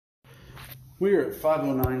We are at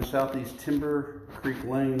 509 Southeast Timbercreek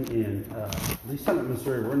Lane in Lee Summit,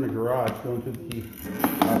 Missouri. We're in the garage going to the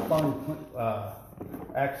plumbing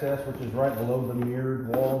access, which is right below the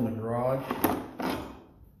mirrored wall in the garage.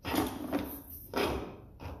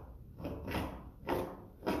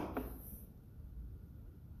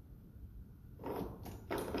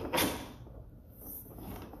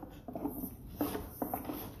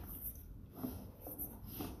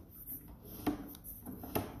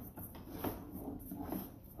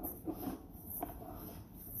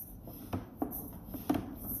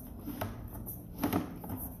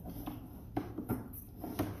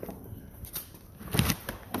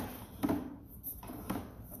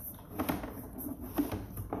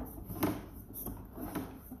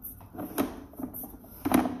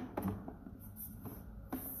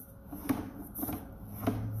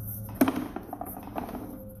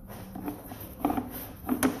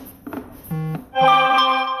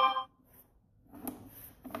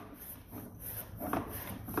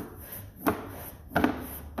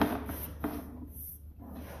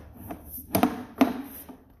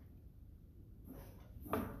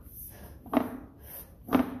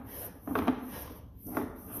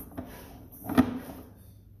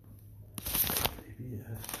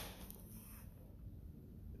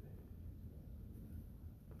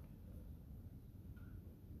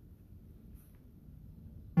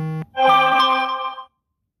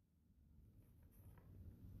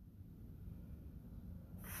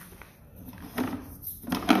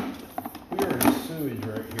 We are in sewage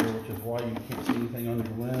right here, which is why you can't see anything under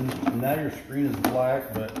the lens. Now your screen is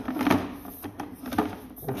black, but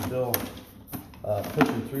we're still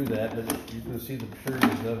pushing through that. But you can see the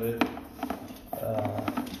purities of it.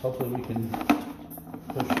 Hopefully we can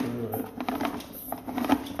push through it.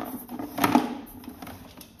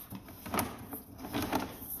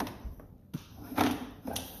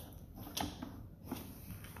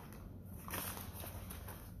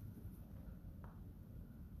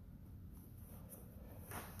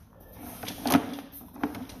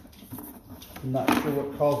 I'm not sure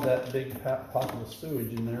what caused that big pop of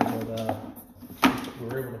sewage in there, but we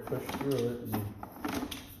were able to push through it, and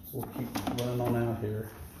we'll keep running on out here.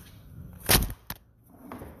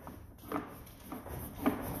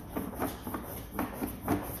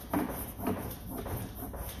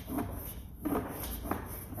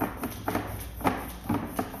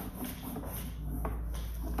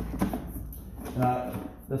 Now,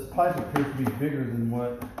 this pipe appears to be bigger than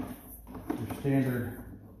what your standard.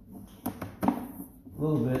 A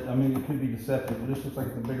little bit. I mean, it could be deceptive, but this looks like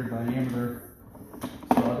it's a bigger diameter.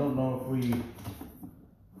 So I don't know if we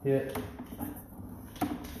hit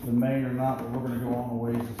the main or not, but we're going to go on the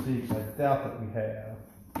ways to see, because I doubt that we have.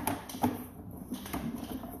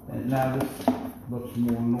 And now this looks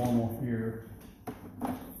more normal here.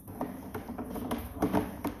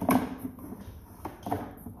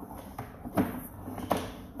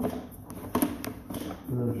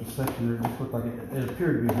 There's a section there that just looked like it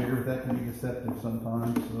appeared to be bigger, but that can be deceptive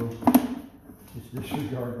sometimes, so just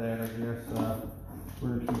disregard that, I guess.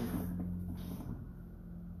 We're going to keep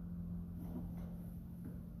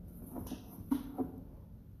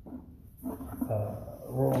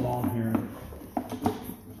rolling on here.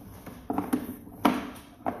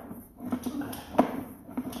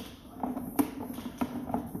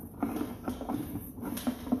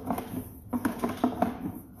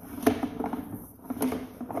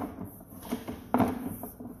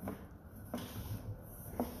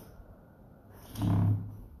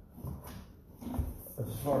 As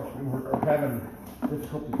far as we're having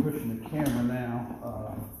difficulty pushing the camera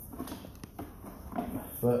now,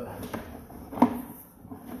 but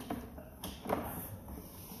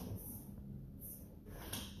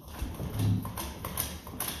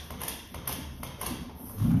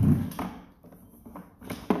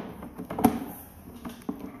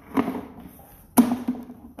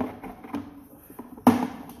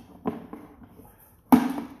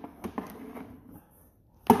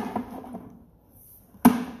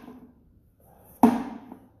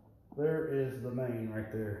there is the main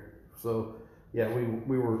right there. So yeah,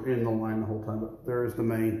 we were in the line the whole time, but there is the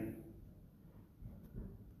main.